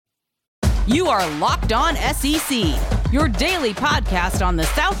You are Locked On SEC, your daily podcast on the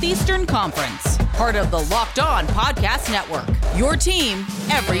Southeastern Conference. Part of the Locked On Podcast Network, your team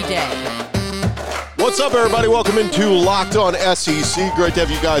every day. What's up, everybody? Welcome into Locked On SEC. Great to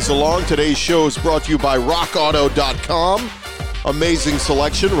have you guys along. Today's show is brought to you by RockAuto.com. Amazing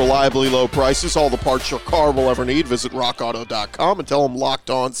selection, reliably low prices, all the parts your car will ever need. Visit RockAuto.com and tell them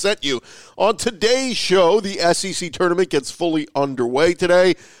Locked On sent you. On today's show, the SEC tournament gets fully underway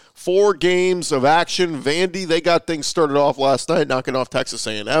today. 4 games of action. Vandy, they got things started off last night, knocking off Texas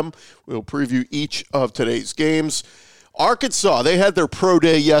A&M. We'll preview each of today's games. Arkansas, they had their pro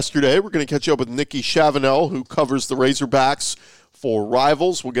day yesterday. We're going to catch up with Nikki Chavanel, who covers the Razorbacks for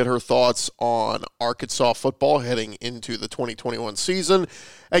Rivals. We'll get her thoughts on Arkansas football heading into the 2021 season.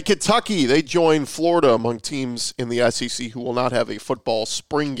 And Kentucky, they join Florida among teams in the SEC who will not have a football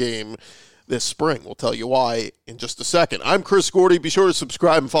spring game this spring. We'll tell you why in just a second. I'm Chris Gordy. Be sure to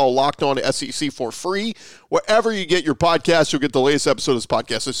subscribe and follow Locked On SEC for free. Wherever you get your podcast, you'll get the latest episode of this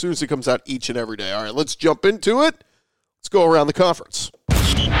podcast as soon as it comes out each and every day. All right, let's jump into it. Let's go around the conference.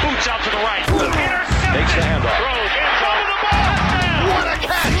 Boots out to the right. Takes the handoff. Throws in front of the ball. What a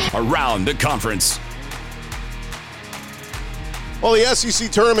catch. Around the conference. Well, the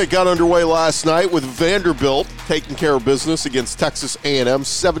SEC tournament got underway last night with Vanderbilt taking care of business against Texas A&M,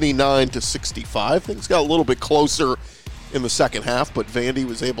 79-65. Things got a little bit closer in the second half, but Vandy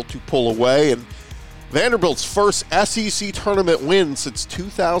was able to pull away. And Vanderbilt's first SEC tournament win since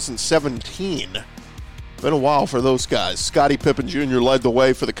 2017. Been a while for those guys. Scottie Pippen Jr. led the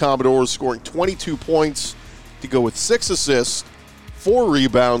way for the Commodores, scoring 22 points to go with 6 assists, 4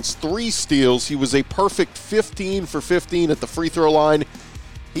 rebounds, 3 steals. He was a perfect 15 for 15 at the free throw line.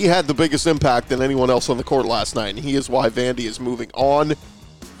 He had the biggest impact than anyone else on the court last night, and he is why Vandy is moving on.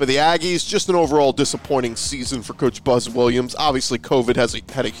 For the Aggies, just an overall disappointing season for Coach Buzz Williams. Obviously,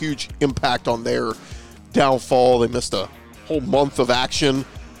 COVID had a huge impact on their downfall. They missed a whole month of action.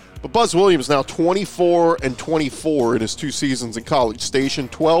 But Buzz Williams now 24-24 in his 2 seasons in College Station,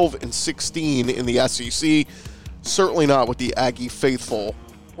 12-16 in the SEC. Certainly not what the Aggie faithful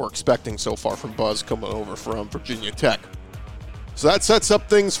were expecting so far from Buzz coming over from Virginia Tech. So that sets up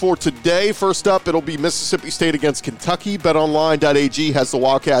things for today. First up, it'll be Mississippi State against Kentucky. BetOnline.ag has the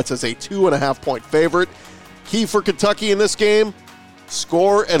Wildcats as a 2.5-point favorite. Key for Kentucky in this game,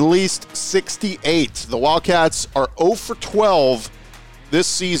 score at least 68. The Wildcats are 0 for 12 this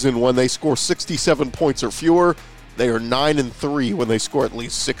season when they score 67 points or fewer. They are 9-3 when they score at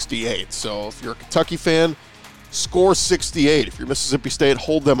least 68. So if you're a Kentucky fan, score 68. If you're Mississippi State,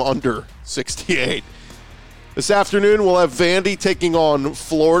 hold them under 68. This afternoon, we'll have Vandy taking on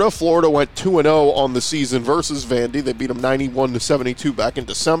Florida. Florida went 2-0 on the season versus Vandy. They beat them 91-72 back in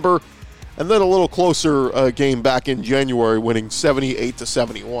December. And then a little closer game back in January, winning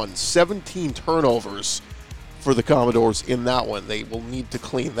 78-71. 17 turnovers for the Commodores in that one. They will need to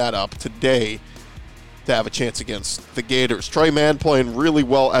clean that up today to have a chance against the Gators. Tre Mann playing really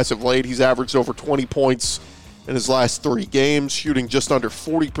well as of late. He's averaged over 20 points in his last 3 games, shooting just under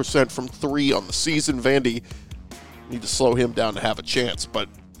 40% from 3 on the season. Vandy need to slow him down to have a chance. But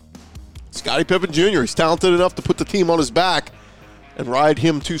Scottie Pippen Jr., he's talented enough to put the team on his back and ride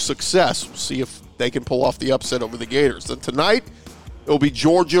him to success. We'll see if they can pull off the upset over the Gators. Then tonight, it'll be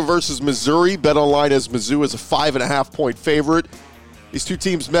Georgia versus Missouri. BetOnline has Mizzou as a 5.5-point favorite. These two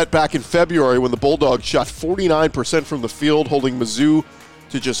teams met back in February when the Bulldogs shot 49% from the field, holding Mizzou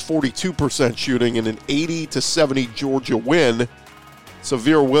to just 42% shooting in an 80-70 Georgia win.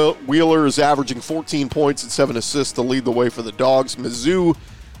 Severe Wheeler is averaging 14 points and 7 assists to lead the way for the Dogs. Mizzou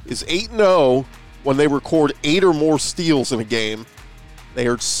is 8-0 when they record 8 or more steals in a game. They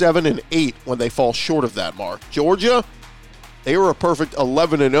are 7-8 when they fall short of that mark. Georgia, they were a perfect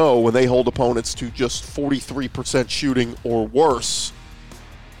 11-0 when they hold opponents to just 43% shooting or worse.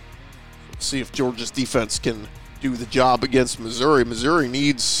 Let's see if Georgia's defense can do the job against Missouri. Missouri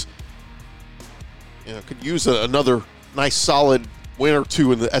needs, could use another nice solid win or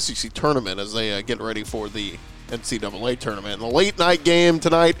 2 in the SEC tournament as they get ready for the NCAA tournament. And the late night game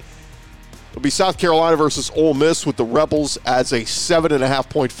tonight will be South Carolina versus Ole Miss, with the Rebels as a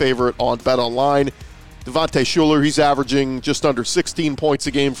 7.5-point favorite on BetOnline. Devontae Shuler, he's averaging just under 16 points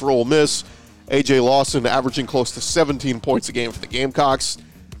a game for Ole Miss. A.J. Lawson averaging close to 17 points a game for the Gamecocks.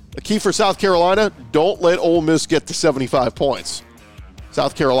 The key for South Carolina, don't let Ole Miss get to 75 points.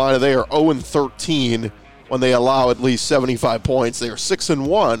 South Carolina, they are 0-13 when they allow at least 75 points. They are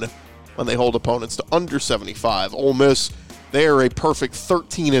 6-1 when they hold opponents to under 75. Ole Miss, they are a perfect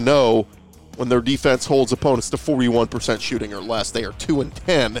 13-0 when their defense holds opponents to 41% shooting or less. They are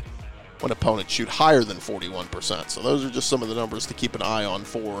 2-10 when opponents shoot higher than 41%. So those are just some of the numbers to keep an eye on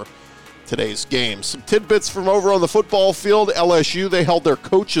for today's game. Some tidbits from over on the football field. LSU, they held their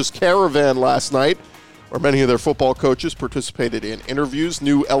coaches' caravan last night, where many of their football coaches participated in interviews.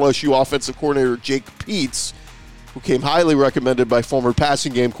 New LSU offensive coordinator Jake Peetz, who came highly recommended by former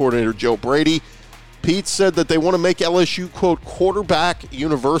passing game coordinator Joe Brady. Peetz said that they want to make LSU, quote, quarterback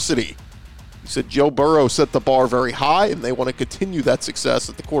university. He said Joe Burrow set the bar very high, and they want to continue that success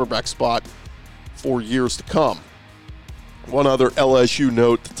at the quarterback spot for years to come. One other LSU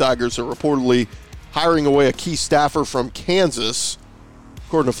note, the Tigers are reportedly hiring away a key staffer from Kansas.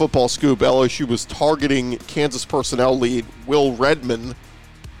 According to Football Scoop, LSU was targeting Kansas personnel lead Will Redmond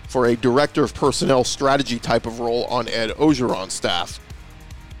for a director of personnel strategy type of role on Ed Orgeron's staff.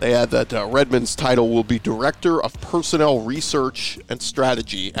 They add that Redmond's title will be Director of Personnel Research and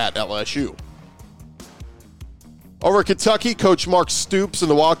Strategy at LSU. Over at Kentucky, Coach Mark Stoops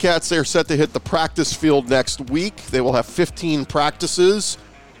and the Wildcats, they are set to hit the practice field next week. They will have 15 practices,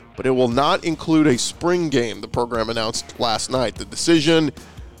 but it will not include a spring game, the program announced last night. The decision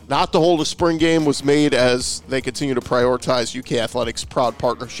not to hold a spring game was made as they continue to prioritize UK Athletics' proud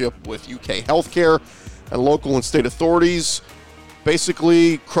partnership with UK Healthcare and local and state authorities.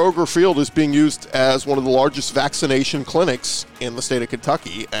 Basically, Kroger Field is being used as one of the largest vaccination clinics in the state of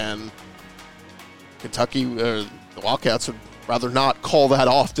Kentucky, and Kentucky, the Wildcats would rather not call that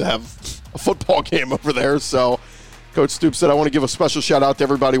off to have a football game over there. So Coach Stoops said, I want to give a special shout out to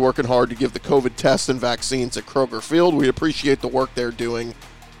everybody working hard to give the COVID tests and vaccines at Kroger Field. We appreciate the work they're doing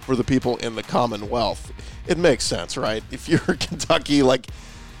for the people in the Commonwealth. It makes sense, right? If you're Kentucky, like,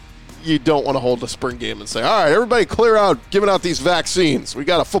 you don't want to hold a spring game and say, all right, everybody clear out giving out these vaccines. We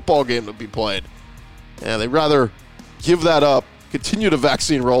got a football game to be played. And they'd rather give that up, continue the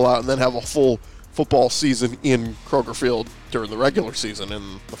vaccine rollout, and then have a full football season in Kroger Field during the regular season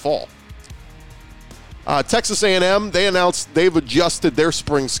in the fall. Texas A&M, they announced they've adjusted their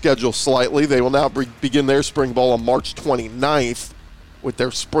spring schedule slightly. They will now begin their spring ball on March 29th with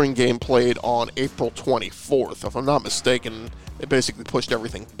their spring game played on April 24th. If I'm not mistaken, they basically pushed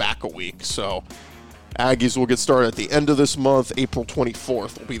everything back a week. So Aggies will get started at the end of this month. April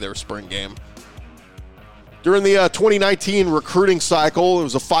 24th will be their spring game. During the 2019 recruiting cycle, it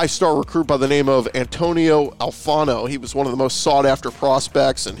was a 5-star recruit by the name of Antonio Alfano. He was one of the most sought-after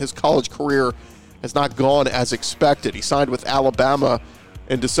prospects, and his college career has not gone as expected. He signed with Alabama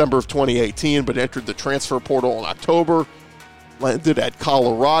in December of 2018, but entered the transfer portal in October, landed at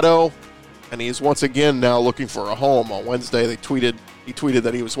Colorado, and he is once again now looking for a home. On Wednesday, he tweeted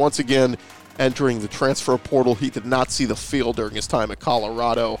that he was once again entering the transfer portal. He did not see the field during his time at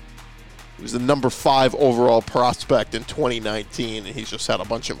Colorado. He was the number 5 overall prospect in 2019, and he's just had a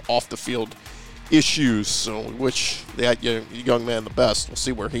bunch of off-the-field issues, so we wish that young man the best. We'll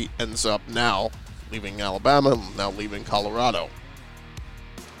see where he ends up now, leaving Alabama, now leaving Colorado.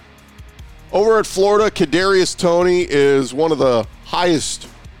 Over at Florida, Kadarius Toney is one of the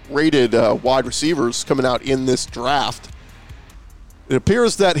highest-rated wide receivers coming out in this draft. It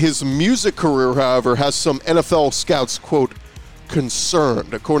appears that his music career, however, has some NFL scouts, quote,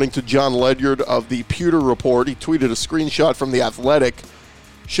 concerned. According to John Ledyard of the Pewter Report, he tweeted a screenshot from The Athletic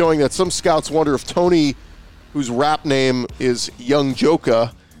showing that some scouts wonder if Toney, whose rap name is Young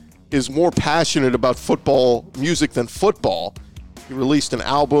Joka, is more passionate about football music than football. He released an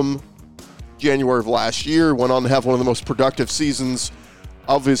album January of last year, went on to have one of the most productive seasons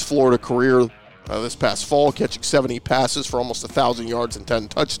of his Florida career this past fall, catching 70 passes for almost 1,000 yards and 10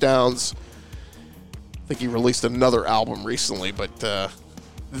 touchdowns. I think he released another album recently, but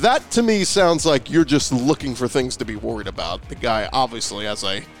that to me sounds like you're just looking for things to be worried about. The guy obviously has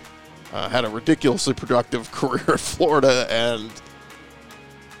had a ridiculously productive career at Florida, and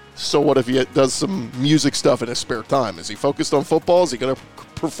so what if he does some music stuff in his spare time? Is he focused on football? Is he going to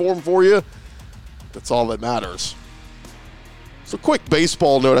perform for you? That's all that matters. So quick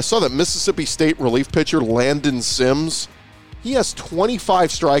baseball note. I saw that Mississippi State relief pitcher Landon Sims, he has 25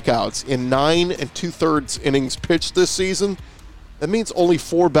 strikeouts in 9 2/3 innings pitched this season. That means only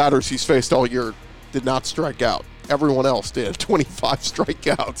 4 batters he's faced all year did not strike out. Everyone else did. 25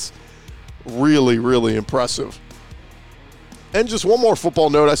 strikeouts. Really, really impressive. And just one more football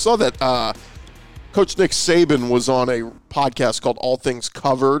note. I saw that Coach Nick Saban was on a podcast called All Things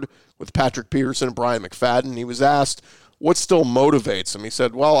Covered with Patrick Peterson and Brian McFadden. He was asked what still motivates him. He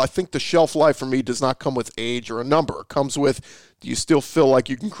said, well, I think the shelf life for me does not come with age or a number. It comes with, do you still feel like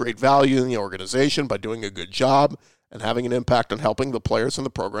you can create value in the organization by doing a good job and having an impact on helping the players in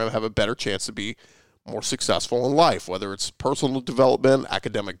the program have a better chance to be more successful in life, whether it's personal development,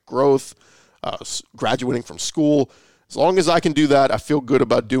 academic growth, graduating from school. As long as I can do that, I feel good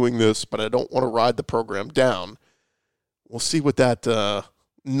about doing this, but I don't want to ride the program down. We'll see what that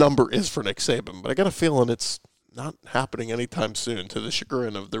number is for Nick Saban, but I got a feeling it's not happening anytime soon, to the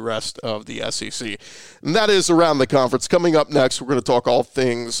chagrin of the rest of the SEC. And that is Around the Conference. Coming up next, we're going to talk all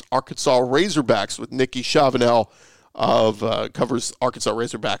things Arkansas Razorbacks with Nikki Chavanel covers Arkansas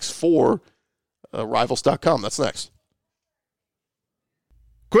Razorbacks for Rivals.com. That's next.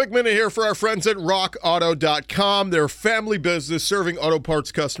 Quick minute here for our friends at RockAuto.com. They're a family business serving auto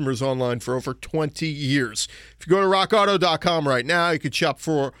parts customers online for over 20 years. If you go to RockAuto.com right now, you can shop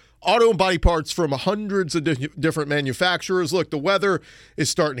for auto and body parts from hundreds of different manufacturers. Look, the weather is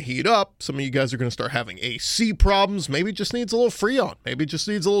starting to heat up. Some of you guys are going to start having AC problems. Maybe it just needs a little Freon. Maybe it just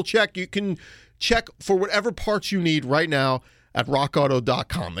needs a little check. You can check for whatever parts you need right now at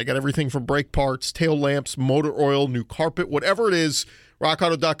RockAuto.com. They got everything from brake parts, tail lamps, motor oil, new carpet, whatever it is.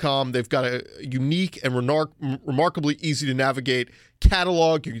 RockAuto.com. They've got a unique and remarkably easy to navigate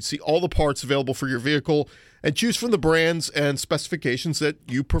catalog. You can see all the parts available for your vehicle and choose from the brands and specifications that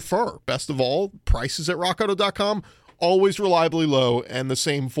you prefer. Best of all, prices at RockAuto.com always reliably low, and the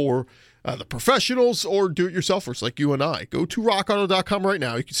same for the professionals or do-it-yourselfers like you and I. Go to RockAuto.com right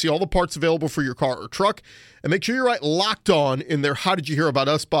now. You can see all the parts available for your car or truck, and make sure you write Locked On in their How Did You Hear About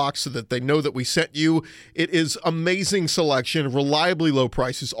Us box so that they know that we sent you. It is amazing selection, reliably low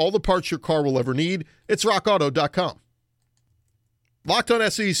prices, all the parts your car will ever need. It's RockAuto.com. Locked On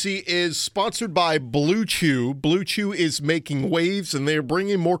SEC is sponsored by Blue Chew. Blue Chew is making waves, and they are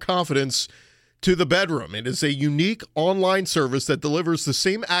bringing more confidence to the bedroom. It is a unique online service that delivers the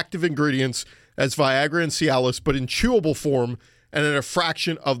same active ingredients as Viagra and Cialis, but in chewable form and at a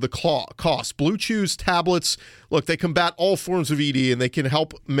fraction of the cost. Blue Chew's tablets, look, they combat all forms of ED, and they can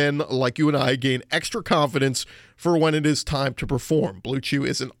help men like you and I gain extra confidence for when it is time to perform. Blue Chew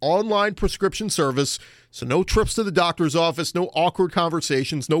is an online prescription service, so no trips to the doctor's office, no awkward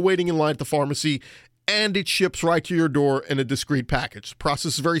conversations, no waiting in line at the pharmacy, and it ships right to your door in a discreet package. The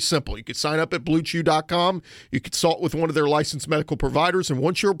process is very simple. You can sign up at BlueChew.com. You consult with one of their licensed medical providers, and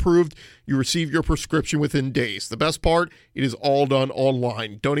once you're approved, you receive your prescription within days. The best part, it is all done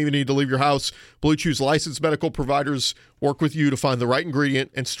online. Don't even need to leave your house. Blue Chew's licensed medical providers work with you to find the right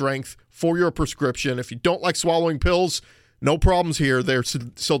ingredient and strength for your prescription. If you don't like swallowing pills, no problems here. Their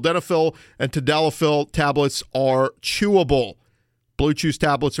sildenafil and tadalafil tablets are chewable. Blue Chew's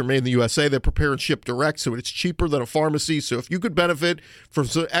tablets are made in the USA. They prepare and ship direct, so it's cheaper than a pharmacy. So if you could benefit from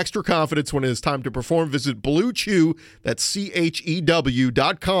some extra confidence when it is time to perform, visit Blue Chew, that's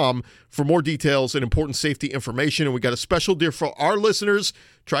CHEW.com, for more details and important safety information. And we got a special deal for our listeners.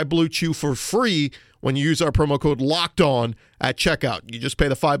 Try Blue Chew for free when you use our promo code Locked On at checkout. You just pay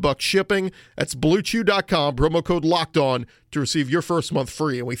the $5 shipping. That's BlueChew.com, promo code Locked On, to receive your first month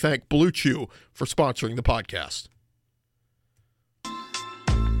free. And we thank Blue Chew for sponsoring the podcast.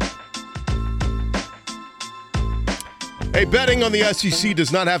 Hey, betting on the SEC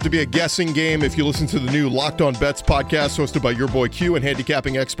does not have to be a guessing game. If you listen to the new Locked On Bets podcast hosted by your boy Q and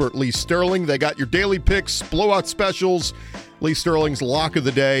handicapping expert Lee Sterling, they got your daily picks, blowout specials, Lee Sterling's lock of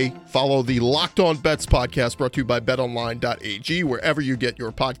the day. Follow the Locked On Bets podcast brought to you by betonline.ag, wherever you get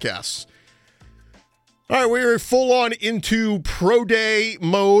your podcasts. All right, we're full on into pro day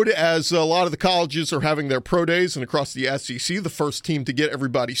mode as a lot of the colleges are having their pro days, and across the SEC, the first team to get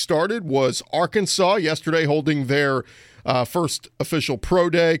everybody started was Arkansas yesterday, holding their first official pro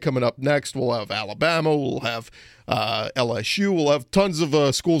day. Coming up next, we'll have Alabama, we'll have LSU, we'll have tons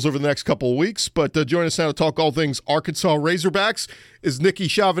of schools over the next couple of weeks. But join us now to talk all things Arkansas Razorbacks is Nikki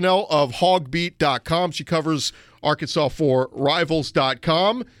Chavanel of hogbeat.com. She covers Arkansas for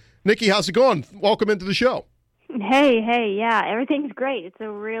Rivals.com. Nikki, how's it going? Welcome into the show. Hey, yeah, everything's great. It's a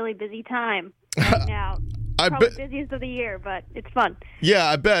really busy time right now. Probably busiest of the year, but it's fun. Yeah,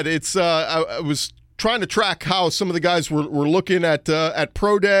 I bet. It's. I was trying to track how some of the guys were looking at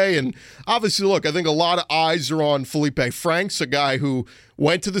Pro Day, and obviously, look, I think a lot of eyes are on Felipe Franks, a guy who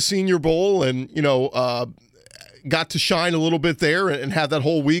went to the Senior Bowl and, got to shine a little bit there and had that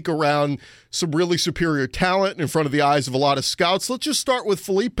whole week around some really superior talent in front of the eyes of a lot of scouts. Let's just start with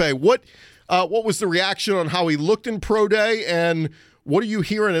Felipe. What was the reaction on how he looked in Pro Day, and what are you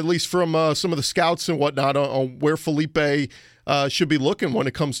hearing, at least from some of the scouts and whatnot, on where Felipe should be looking when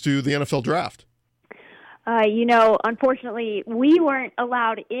it comes to the NFL draft? Unfortunately, we weren't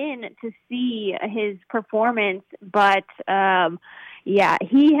allowed in to see his performance, but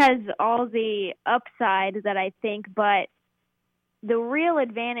he has all the upside that I think, but the real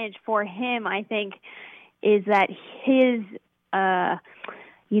advantage for him, I think, is that his,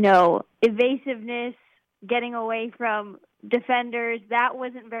 evasiveness, getting away from defenders, that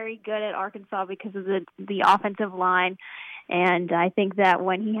wasn't very good at Arkansas because of the offensive line. And I think that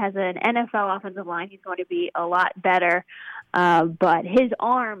when he has an NFL offensive line, he's going to be a lot better. But his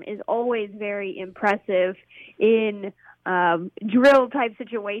arm is always very impressive in drill-type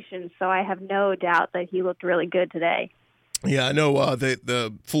situations, so I have no doubt that he looked really good today. Yeah, I know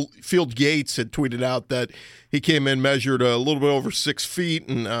the Field Yates had tweeted out that he came in, measured a little bit over 6 feet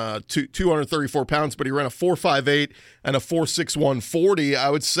and 234 pounds, but he ran a 4.58 and a 4.61 40. I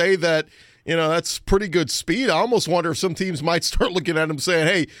would say that, that's pretty good speed. I almost wonder if some teams might start looking at him saying,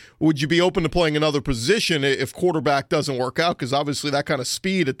 hey, would you be open to playing another position if quarterback doesn't work out? Because obviously that kind of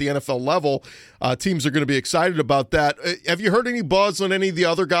speed at the NFL level, teams are going to be excited about that. Have you heard any buzz on any of the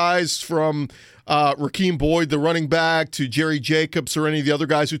other guys from Rakeem Boyd, the running back, to Jerry Jacobs, or any of the other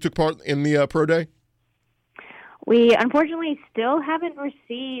guys who took part in the pro day? We unfortunately still haven't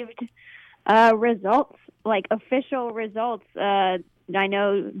received results, like official results. I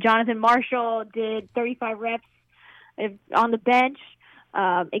know Jonathan Marshall did 35 reps on the bench.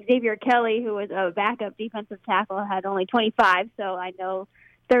 Xavier Kelly, who was a backup defensive tackle, had only 25. So I know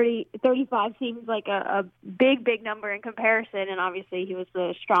 35 seems like a big number in comparison. And obviously he was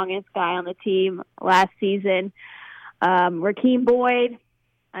the strongest guy on the team last season. Rakeem Boyd,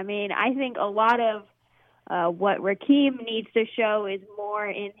 I think a lot of what Rakeem needs to show is more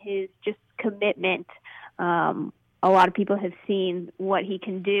in his just commitment. A lot of people have seen what he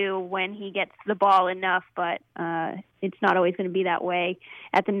can do when he gets the ball enough, but it's not always going to be that way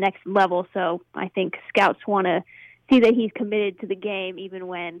at the next level. So I think scouts want to see that he's committed to the game even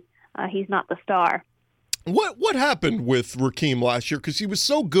when he's not the star. What happened with Rakeem last year? Because he was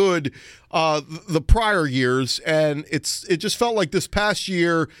so good the prior years, and it just felt like this past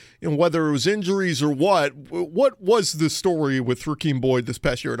year, whether it was injuries or what was the story with Rakeem Boyd this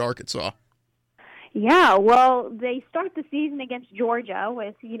past year at Arkansas? Yeah, well, they start the season against Georgia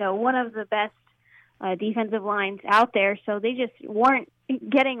with, one of the best defensive lines out there, so they just weren't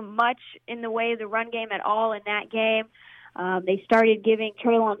getting much in the way of the run game at all in that game. They started giving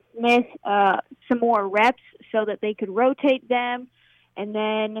Traylon Smith some more reps so that they could rotate them, and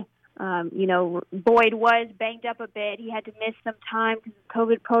then, Boyd was banged up a bit. He had to miss some time because of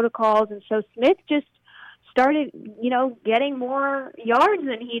COVID protocols, and so Smith just started, getting more yards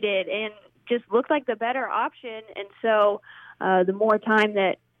than he did, and just looked like the better option. And so the more time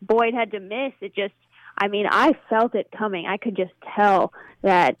that Boyd had to miss, I felt it coming. I could just tell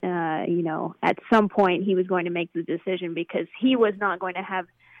that, at some point he was going to make the decision because he was not going to have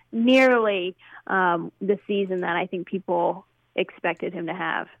nearly the season that I think people expected him to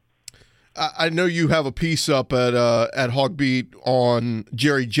have. I know you have a piece up at Hogbeat on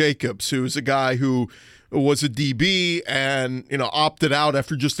Jerry Jacobs, who is a guy who was a DB and opted out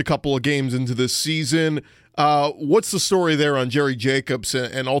after just a couple of games into this season. What's the story there on Jerry Jacobs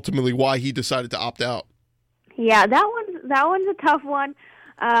and ultimately why he decided to opt out? Yeah, that one's a tough one.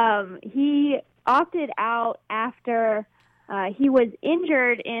 He opted out after he was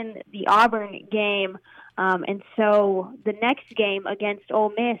injured in the Auburn game, and so the next game against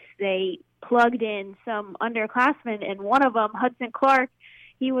Ole Miss, they plugged in some underclassmen, and one of them, Hudson Clark,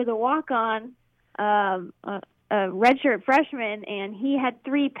 he was a walk-on, a redshirt freshman, and he had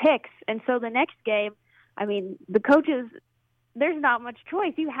 3 picks. And so the next game, the coaches, there's not much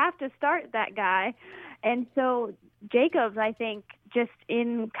choice. You have to start that guy. And so Jacobs, I think, just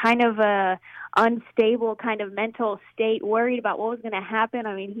in kind of a unstable kind of mental state, worried about what was going to happen.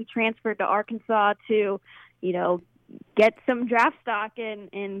 He transferred to Arkansas to, get some draft stock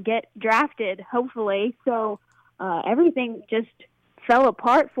and get drafted, hopefully. So everything just fell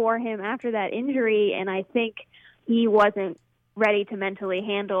apart for him after that injury, and I think he wasn't ready to mentally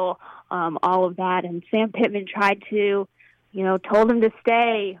handle all of that. And Sam Pittman tried to, told him to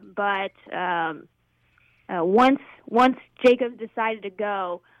stay, but once Jacobs decided to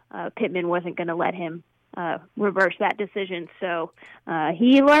go, Pittman wasn't going to let him reverse that decision. So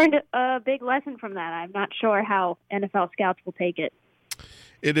he learned a big lesson from that. I'm not sure how NFL scouts will take it.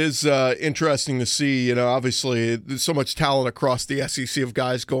 It is interesting to see, obviously there's so much talent across the SEC of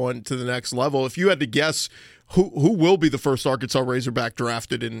guys going to the next level. If you had to guess who will be the first Arkansas Razorback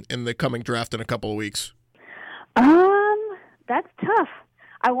drafted in the coming draft in a couple of weeks? That's tough.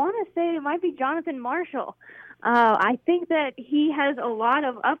 I want to say it might be Jonathan Marshall. I think that he has a lot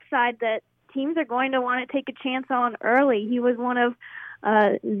of upside that teams are going to want to take a chance on early. He was one of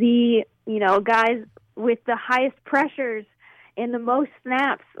the guys with the highest pressures in the most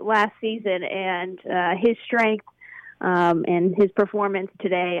snaps last season, and his strength and his performance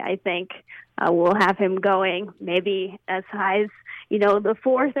today, I think, will have him going maybe as high as the 4th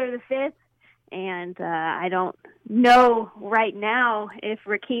or the 5th. And I don't know right now if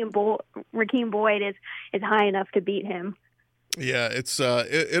Rakeem Boyd is high enough to beat him. Yeah,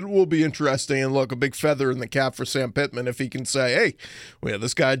 it will be interesting. And look, a big feather in the cap for Sam Pittman if he can say, hey, well,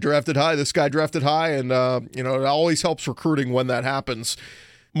 this guy drafted high, and it always helps recruiting when that happens.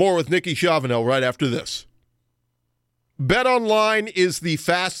 More with Nikki Chavanel right after this. BetOnline is the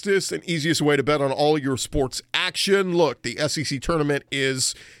fastest and easiest way to bet on all your sports action. Look, the SEC tournament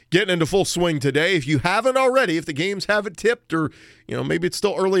is getting into full swing today. If you haven't already, if the games haven't tipped, or maybe it's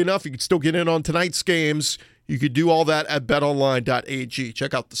still early enough, you can still get in on tonight's games. You could do all that at betonline.ag.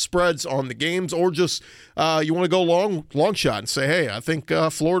 Check out the spreads on the games, or just you want to go long shot and say, hey, I think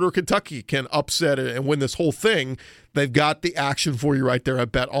Florida or Kentucky can upset it and win this whole thing. They've got the action for you right there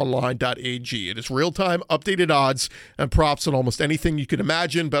at betonline.ag. It is real-time updated odds and props on almost anything you can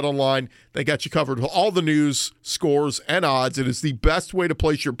imagine. BetOnline, they got you covered with all the news, scores, and odds. It is the best way to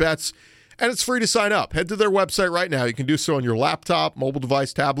place your bets, and it's free to sign up. Head to their website right now. You can do so on your laptop, mobile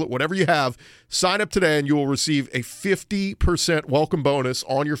device, tablet, whatever you have. Sign up today, and you will receive a 50% welcome bonus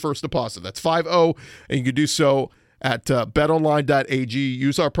on your first deposit. That's 50, and you can do so at betonline.ag.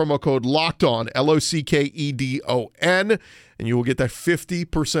 Use our promo code LOCKEDON, LOCKEDON, and you will get that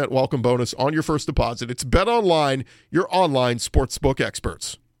 50% welcome bonus on your first deposit. It's BetOnline, your online sportsbook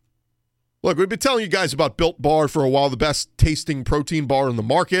experts. Look, we've been telling you guys about Built Bar for a while, the best tasting protein bar in the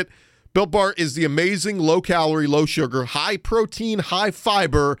market. Built Bar is the amazing low-calorie, low-sugar, high-protein,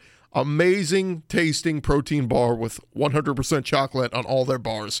 high-fiber, amazing tasting protein bar with 100% chocolate on all their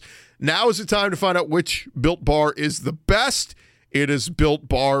bars. Now is the time to find out which Built Bar is the best. It is Built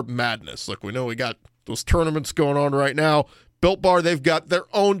Bar Madness. Look, we know we got those tournaments going on right now. Built Bar, they've got their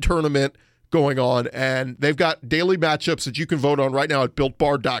own tournament going on, and they've got daily matchups that you can vote on right now at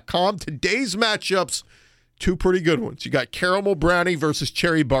BuiltBar.com. Today's matchups, two pretty good ones. You got caramel brownie versus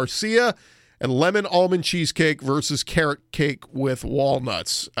cherry barcia, and lemon almond cheesecake versus carrot cake with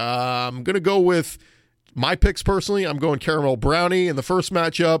walnuts. I'm going to go with my picks personally. I'm going caramel brownie in the first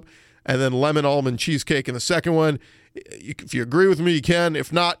matchup, and then lemon almond cheesecake in the second one. If you agree with me, you can.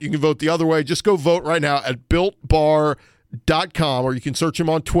 If not, you can vote the other way. Just go vote right now at BuiltBar.com, or you can search them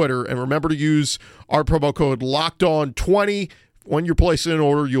on Twitter. And remember to use our promo code LOCKEDON20. When you're placing an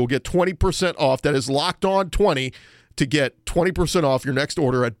order, you'll get 20% off. That is LOCKEDON20 to get 20% off your next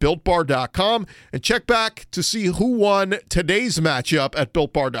order at BuiltBar.com. And check back to see who won today's matchup at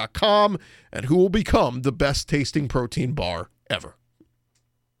BuiltBar.com and who will become the best tasting protein bar ever.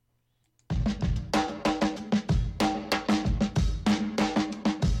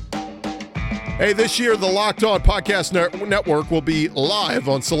 Hey, this year, the Locked On Podcast Network will be live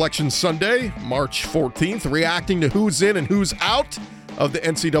on Selection Sunday, March 14th, reacting to who's in and who's out of the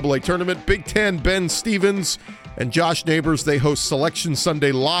NCAA tournament. Big Ten, Ben Stevens and Josh Neighbors, they host Selection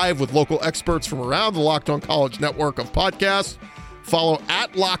Sunday live with local experts from around the Locked On College network of podcasts. Follow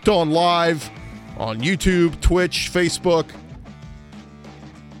at Locked On Live on YouTube, Twitch, Facebook,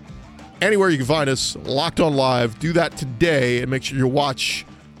 anywhere you can find us, Locked On Live. Do that today and make sure you watch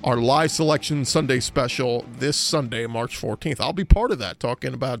our live Selection Sunday special this Sunday, March 14th. I'll be part of that,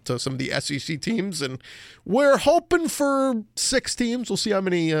 talking about some of the SEC teams, and we're hoping for 6 teams. We'll see how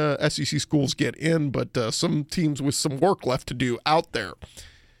many SEC schools get in, but some teams with some work left to do out there.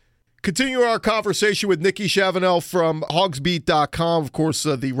 Continue our conversation with Nikki Chavanel from Hogsbeat.com, of course,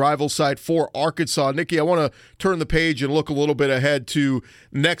 the rival site for Arkansas. Nikki, I want to turn the page and look a little bit ahead to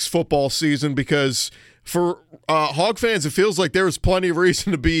next football season, because for Hog fans, it feels like there's plenty of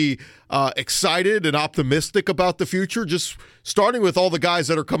reason to be excited and optimistic about the future, just starting with all the guys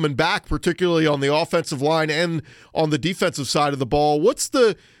that are coming back, particularly on the offensive line and on the defensive side of the ball. What's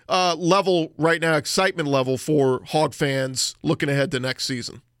the level right now, excitement level for Hog fans looking ahead to next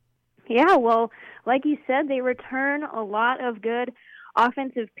season? Yeah, well, like you said, they return a lot of good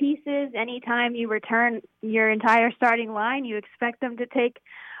offensive pieces. Anytime you return your entire starting line, you expect them to take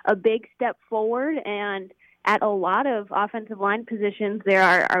a big step forward, and at a lot of offensive line positions, there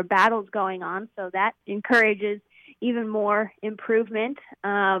are battles going on, so that encourages even more improvement.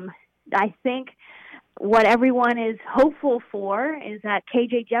 I think what everyone is hopeful for is that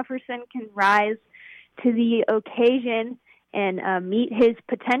KJ Jefferson can rise to the occasion and meet his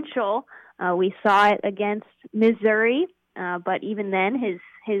potential. We saw it against Missouri, but even then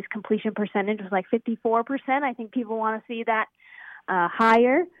his completion percentage was like 54%. I think people want to see that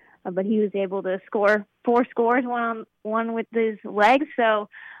higher, but he was able to score 4 scores, one with his legs. So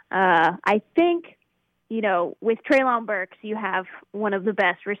I think, with Treylon Burks, you have one of the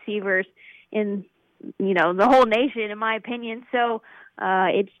best receivers in, the whole nation, in my opinion. So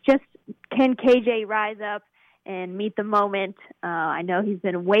it's just, can KJ rise up and meet the moment? I know he's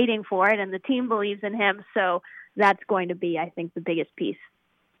been waiting for it, and the team believes in him. So that's going to be, I think, the biggest piece.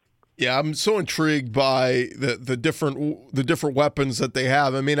 Yeah, I'm so intrigued by the different weapons that they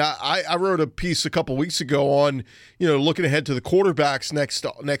have. I mean, I wrote a piece a couple weeks ago on, looking ahead to the quarterbacks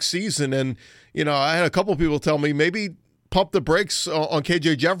next season, and I had a couple of people tell me maybe pump the brakes on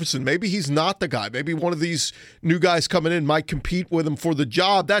KJ Jefferson. Maybe he's not the guy. Maybe one of these new guys coming in might compete with him for the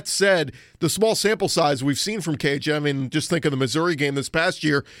job. That said, the small sample size we've seen from KJ, I mean, just think of the Missouri game this past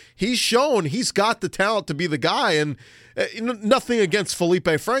year, he's shown he's got the talent to be the guy. And nothing against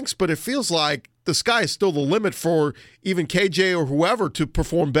Felipe Franks, but it feels like the sky is still the limit for even KJ or whoever to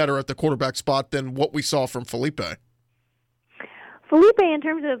perform better at the quarterback spot than what we saw from Felipe. Felipe, in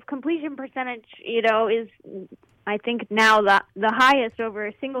terms of completion percentage, is I think now the highest over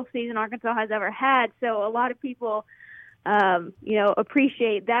a single season Arkansas has ever had. So a lot of people,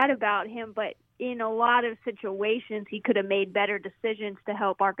 appreciate that about him. But in a lot of situations, he could have made better decisions to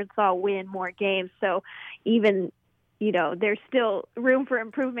help Arkansas win more games. So even, there's still room for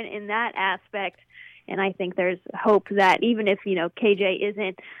improvement in that aspect. And I think there's hope that even if, KJ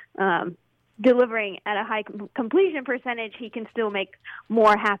isn't delivering at a high completion percentage, he can still make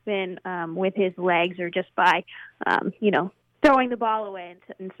more happen with his legs or just by, throwing the ball away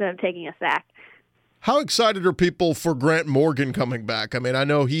instead of taking a sack. How excited are people for Grant Morgan coming back? I mean, I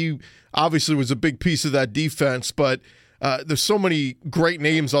know he obviously was a big piece of that defense, but there's so many great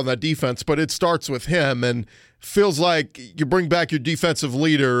names on that defense, but it starts with him, and feels like you bring back your defensive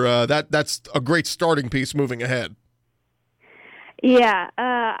leader. That's a great starting piece moving ahead. Yeah,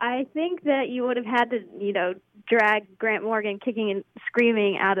 I think that you would have had to, drag Grant Morgan kicking and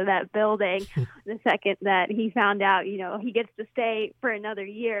screaming out of that building the second that he found out, he gets to stay for another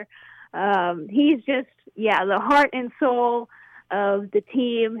year. He's just, the heart and soul of the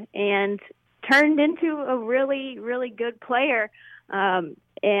team and turned into a really, really good player. And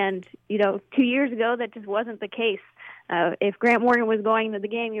 2 years ago, that just wasn't the case. If Grant Morgan was going to the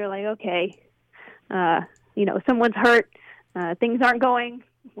game, you're like, okay, someone's hurt. Things aren't going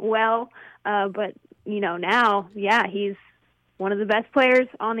well, but now, he's one of the best players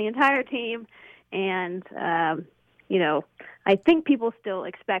on the entire team, and I think people still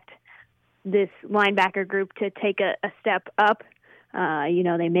expect this linebacker group to take a step up.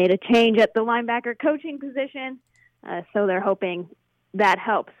 They made a change at the linebacker coaching position, so they're hoping that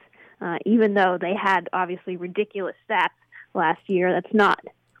helps. Even though they had obviously ridiculous stats last year, that's not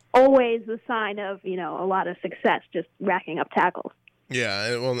always the sign of, a lot of success, just racking up tackles.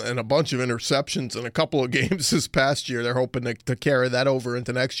 Yeah, and a bunch of interceptions in a couple of games this past year. They're hoping to carry that over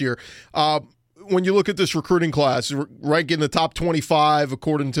into next year. When you look at this recruiting class, rank in the top 25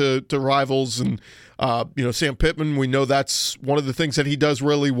 according to Rivals, and Sam Pittman, we know that's one of the things that he does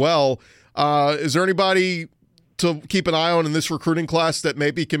really well. Is there anybody to keep an eye on in this recruiting class that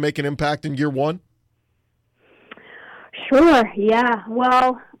maybe can make an impact in year one? Sure, yeah.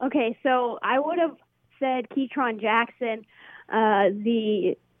 Well, okay, so I would have said Keytron Jackson,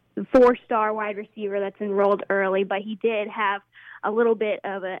 the 4-star wide receiver that's enrolled early, but he did have a little bit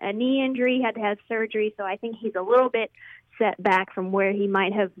of a knee injury, had to have surgery, so I think he's a little bit set back from where he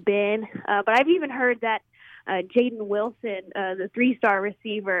might have been. But I've even heard that Jaden Wilson, the 3-star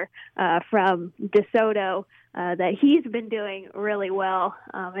receiver from DeSoto, that he's been doing really well,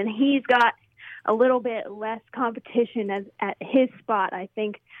 and he's got a little bit less competition at his spot, I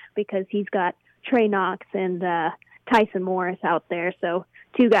think, because he's got Trey Knox and Tyson Morris out there. So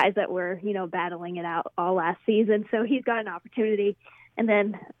 2 guys that were, battling it out all last season. So he's got an opportunity. And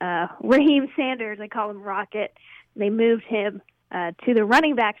then Raheem Sanders, I call him Rocket. They moved him to the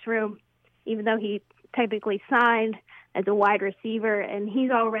running backs room, even though he technically signed as a wide receiver, and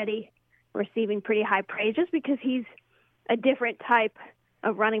he's already receiving pretty high praise just because he's a different type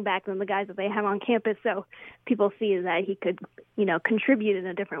of running back than the guys that they have on campus. So people see that he could, contribute in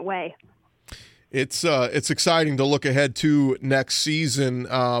a different way. It's exciting to look ahead to next season.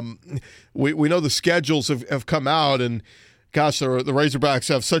 We know the schedules have come out, and gosh, the Razorbacks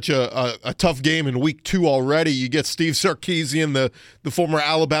have such a tough game in week 2 already. You get Steve Sarkisian, the former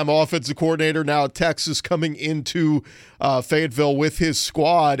Alabama offensive coordinator, now at Texas, coming into Fayetteville with his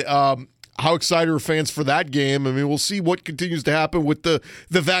squad. How excited are fans for that game? I mean, we'll see what continues to happen with the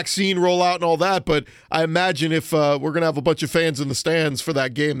vaccine rollout and all that, but I imagine if we're going to have a bunch of fans in the stands for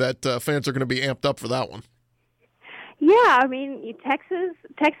that game, that fans are going to be amped up for that one. Yeah, I mean, Texas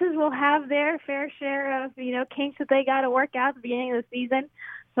will have their fair share of, kinks that they got to work out at the beginning of the season.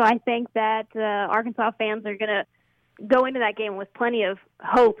 So I think that Arkansas fans are going to go into that game with plenty of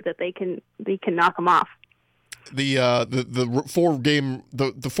hope that they can knock them off. the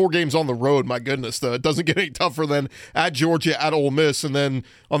 4 games on the road. My goodness, it doesn't get any tougher than at Georgia, at Ole Miss, and then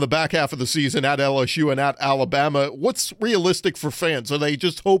on the back half of the season at LSU and at Alabama. What's realistic for fans? Are they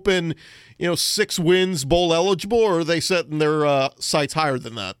just hoping 6 wins, bowl eligible, or are they setting their sights higher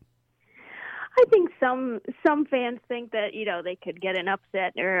than that? I think some fans think that they could get an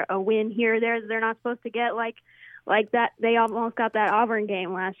upset or a win here or there that they're not supposed to get, like that. They almost got that Auburn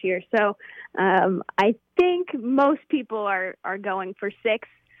game last year. So I think most people are going for 6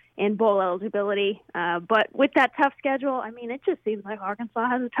 and bowl eligibility. But with that tough schedule, I mean, it just seems like Arkansas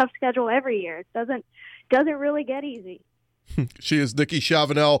has a tough schedule every year. It doesn't really get easy. She is Nikki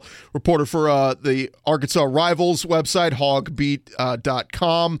Chavanel, reporter for the Arkansas Rivals website,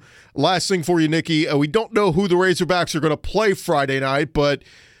 hogbeat.com. Last thing for you, Nikki. We don't know who the Razorbacks are going to play Friday night, but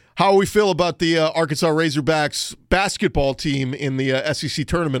how we feel about the Arkansas Razorbacks basketball team in the SEC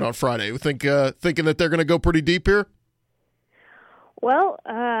tournament on Friday? We thinking that they're going to go pretty deep here? Well,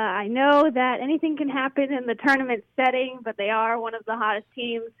 I know that anything can happen in the tournament setting, but they are one of the hottest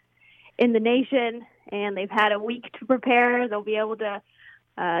teams in the nation, and they've had a week to prepare. They'll be able to,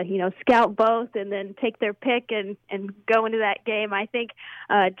 scout both and then take their pick and go into that game. I think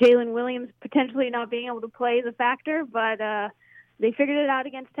Jalen Williams potentially not being able to play is a factor, but they figured it out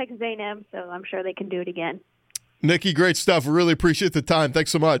against Texas A&M, so I'm sure they can do it again. Nikki, great stuff. We really appreciate the time.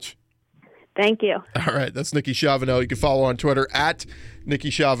 Thanks so much. Thank you. All right, that's Nikki Chavanel. You can follow on Twitter at Nikki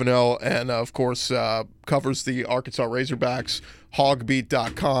Chavanel, and of course covers the Arkansas Razorbacks,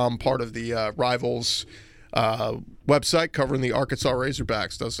 hogbeat.com, part of the Rivals website covering the Arkansas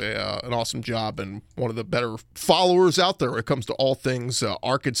Razorbacks. Does an awesome job and one of the better followers out there when it comes to all things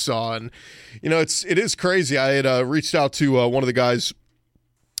Arkansas. And it is crazy. I had reached out to one of the guys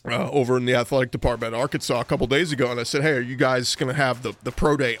over in the athletic department at Arkansas a couple days ago, and I said, "Hey, are you guys going to have the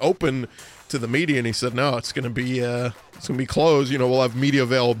pro day open to the media?" And he said, "No, it's going to be closed. We'll have media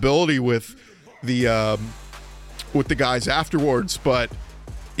availability with the guys afterwards, but."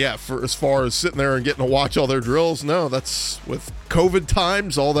 Yeah, for as far as sitting there and getting to watch all their drills, no, that's with COVID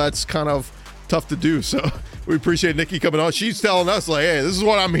times, all that's kind of tough to do. So we appreciate Nikki coming on. She's telling us, like, hey, this is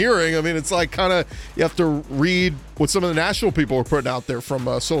what I'm hearing. I mean, it's like kind of you have to read what some of the national people are putting out there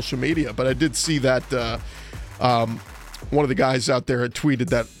from social media. But I did see that one of the guys out there had tweeted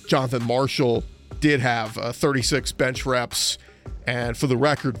that Jonathan Marshall did have 36 bench reps. And for the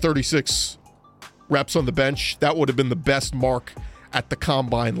record, 36 reps on the bench, that would have been the best mark at the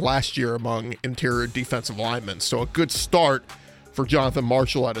combine last year among interior defensive linemen. So a good start for Jonathan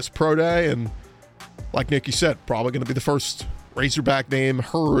Marshall at his pro day. And like Nikki said, probably going to be the first Razorback name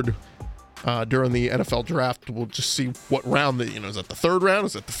heard during the NFL draft. We'll just see what round, is that the 3rd round?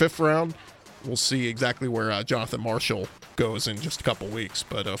 Is that the 5th round? We'll see exactly where Jonathan Marshall goes in just a couple weeks.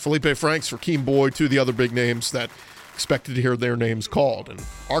 But Felipe Franks, Rakeem Boyd, 2 of the other big names that expected to hear their names called. And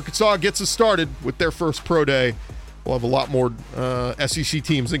Arkansas gets us started with their first pro day. We'll have a lot more SEC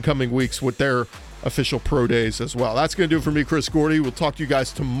teams in coming weeks with their official pro days as well. That's going to do it for me, Chris Gordy. We'll talk to you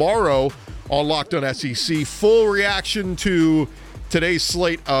guys tomorrow on Locked On SEC. Full reaction to today's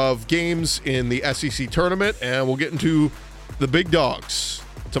slate of games in the SEC tournament, and we'll get into the big dogs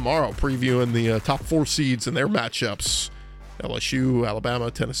tomorrow, previewing the top 4 seeds and their matchups. LSU,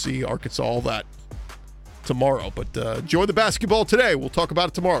 Alabama, Tennessee, Arkansas, all that tomorrow. But enjoy the basketball today. We'll talk about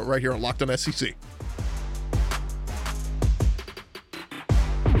it tomorrow right here on Locked On SEC.